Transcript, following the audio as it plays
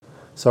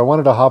So I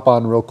wanted to hop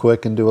on real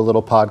quick and do a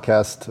little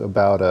podcast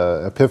about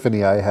an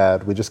epiphany I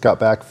had. We just got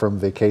back from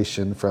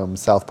vacation from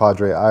South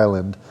Padre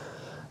Island,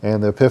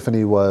 and the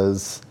epiphany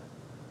was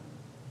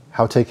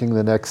how taking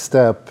the next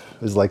step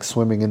is like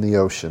swimming in the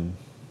ocean.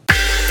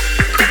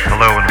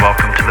 Hello and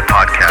welcome to the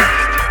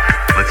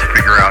podcast. Let's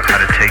figure out how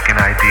to take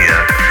an idea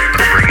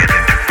and bring it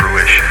into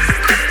fruition,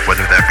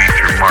 whether that be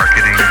through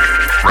marketing,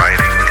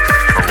 writing,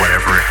 or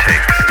whatever it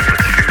takes.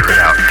 Let's figure it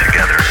out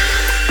together.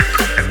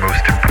 And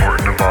most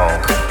important of all,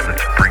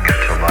 let's bring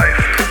it to life.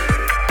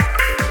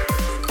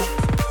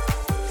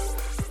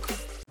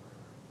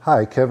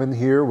 Hi, Kevin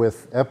here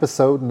with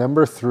episode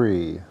number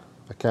 3.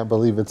 I can't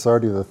believe it's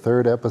already the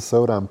 3rd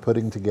episode I'm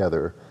putting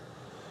together.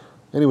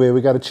 Anyway, we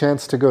got a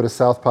chance to go to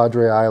South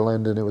Padre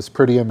Island, and it was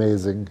pretty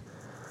amazing.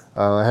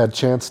 I had a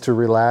chance to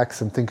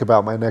relax and think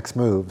about my next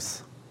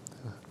moves.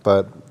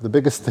 But the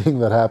biggest thing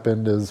that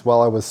happened is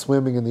while I was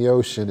swimming in the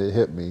ocean, it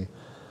hit me.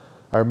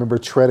 I remember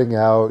treading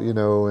out,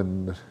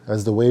 and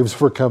as the waves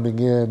were coming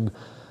in,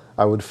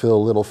 I would feel a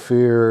little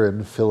fear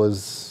and feel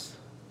as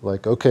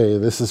like, okay,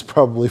 this is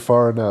probably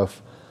far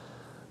enough.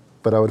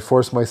 But I would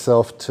force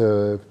myself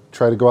to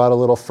try to go out a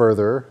little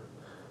further.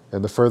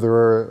 And the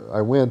further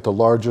I went, the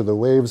larger the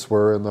waves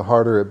were and the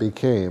harder it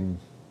became.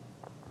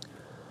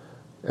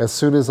 As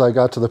soon as I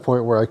got to the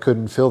point where I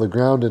couldn't feel the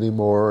ground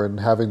anymore and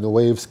having the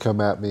waves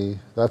come at me,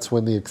 that's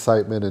when the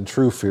excitement and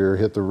true fear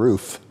hit the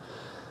roof.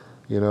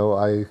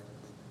 I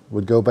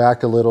would go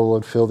back a little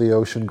and feel the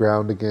ocean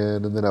ground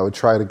again, and then I would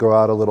try to go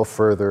out a little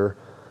further.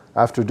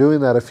 After doing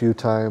that a few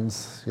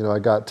times, I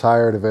got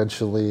tired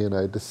eventually, and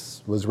I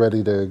just was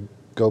ready to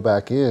go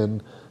back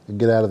in and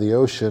get out of the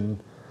ocean.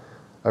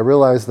 I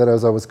realized that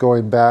as I was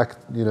going back,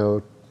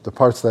 the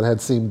parts that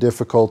had seemed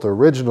difficult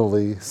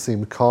originally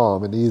seemed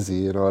calm and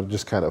easy. I'd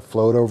just kind of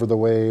float over the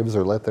waves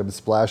or let them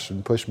splash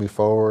and push me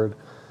forward.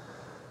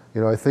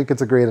 I think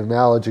it's a great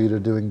analogy to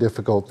doing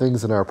difficult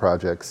things in our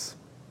projects.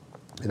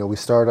 We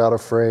start out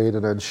afraid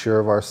and unsure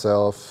of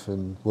ourselves,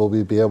 and will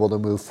we be able to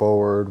move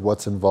forward,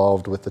 what's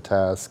involved with the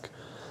task.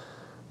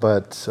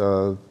 But,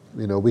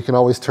 we can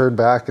always turn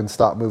back and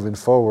stop moving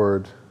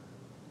forward.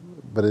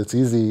 But it's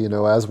easy,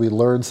 as we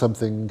learn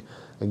something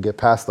and get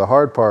past the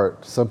hard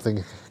part,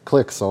 something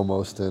clicks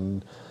almost,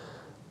 and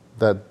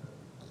that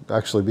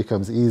actually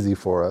becomes easy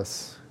for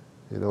us.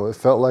 It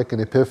felt like an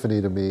epiphany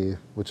to me,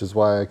 which is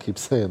why I keep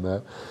saying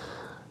that.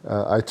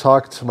 I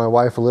talked to my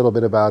wife a little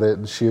bit about it,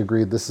 and she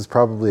agreed this is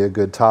probably a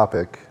good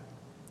topic.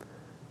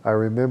 I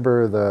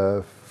remember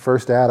the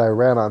first ad I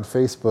ran on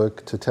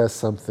Facebook to test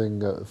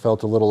something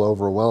felt a little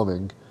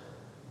overwhelming,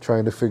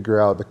 trying to figure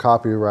out the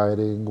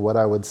copywriting, what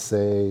I would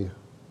say,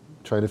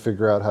 trying to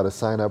figure out how to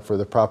sign up for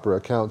the proper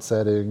account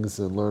settings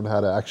and learn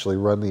how to actually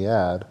run the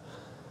ad.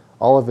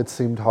 All of it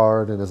seemed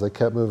hard, and as I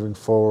kept moving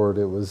forward,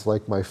 it was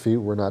like my feet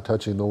were not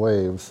touching the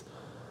waves.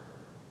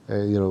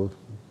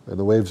 And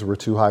the waves were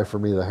too high for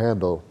me to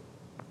handle.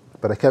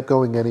 But I kept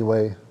going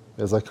anyway.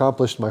 As I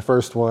accomplished my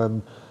first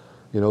one,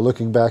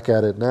 looking back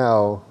at it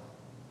now,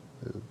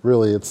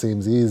 really it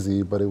seems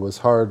easy, but it was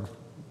hard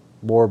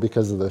more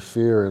because of the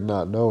fear and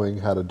not knowing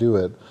how to do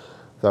it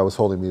that was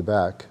holding me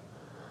back.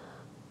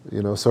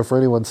 So for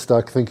anyone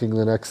stuck thinking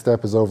the next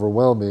step is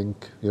overwhelming,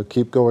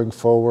 keep going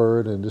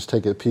forward and just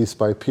take it piece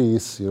by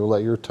piece.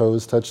 Let your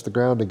toes touch the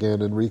ground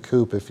again and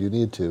recoup if you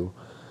need to.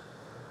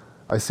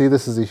 I see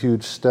this as a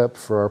huge step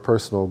for our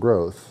personal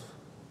growth.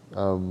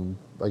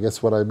 I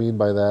guess what I mean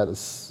by that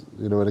is,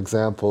 an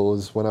example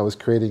is when I was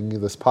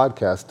creating this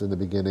podcast in the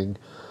beginning,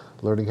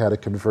 learning how to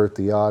convert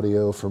the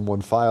audio from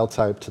one file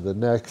type to the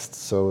next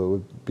so it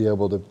would be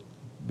able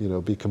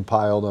to, be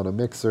compiled on a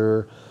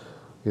mixer.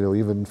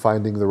 Even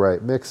finding the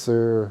right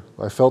mixer.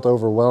 I felt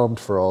overwhelmed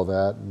for all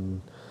that.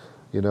 And,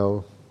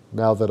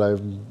 now that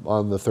I'm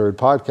on the 3rd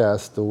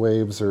podcast, the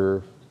waves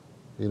are,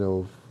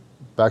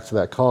 back to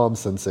that calm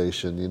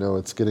sensation.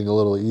 It's getting a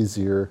little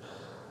easier.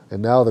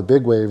 And now the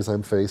big waves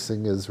I'm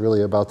facing is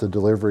really about the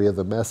delivery of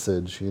the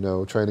message,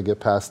 trying to get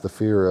past the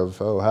fear of,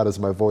 how does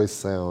my voice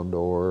sound?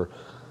 Or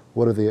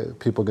what are the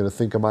people going to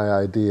think of my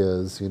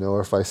ideas?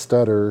 Or if I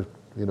stutter,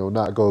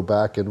 not go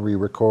back and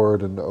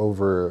re-record and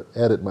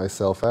over-edit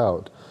myself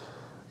out.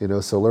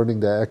 So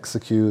learning to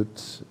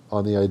execute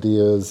on the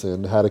ideas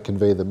and how to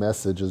convey the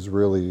message is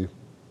really,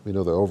 the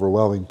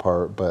overwhelming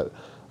part. But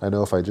I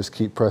know if I just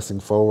keep pressing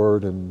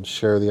forward and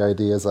share the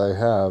ideas I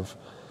have,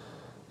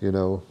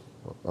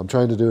 I'm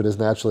trying to do it as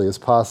naturally as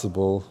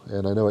possible,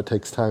 and I know it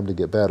takes time to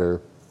get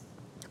better.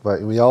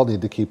 But we all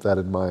need to keep that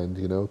in mind,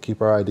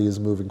 keep our ideas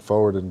moving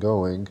forward and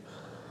going.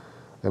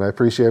 And I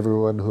appreciate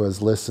everyone who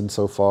has listened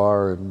so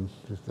far, and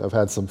I've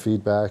had some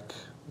feedback,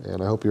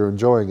 and I hope you're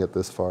enjoying it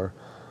this far.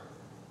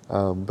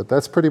 But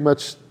that's pretty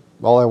much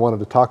all I wanted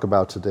to talk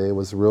about today.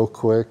 Was a real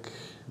quick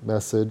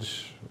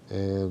message,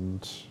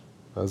 and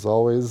as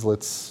always,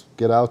 let's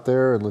get out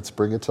there and let's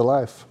bring it to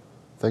life.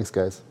 Thanks,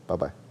 guys.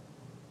 Bye-bye.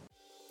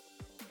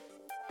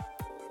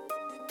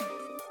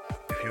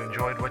 If you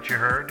enjoyed what you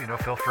heard,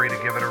 feel free to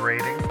give it a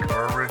rating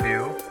or a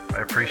review.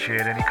 I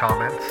appreciate any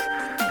comments.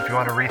 If you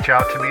want to reach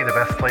out to me, the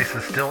best place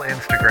is still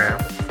Instagram,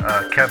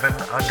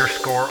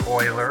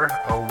 Kevin_Oyler,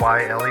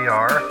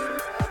 Oyler.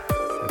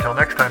 Until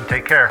next time,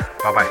 take care.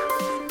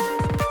 Bye-bye.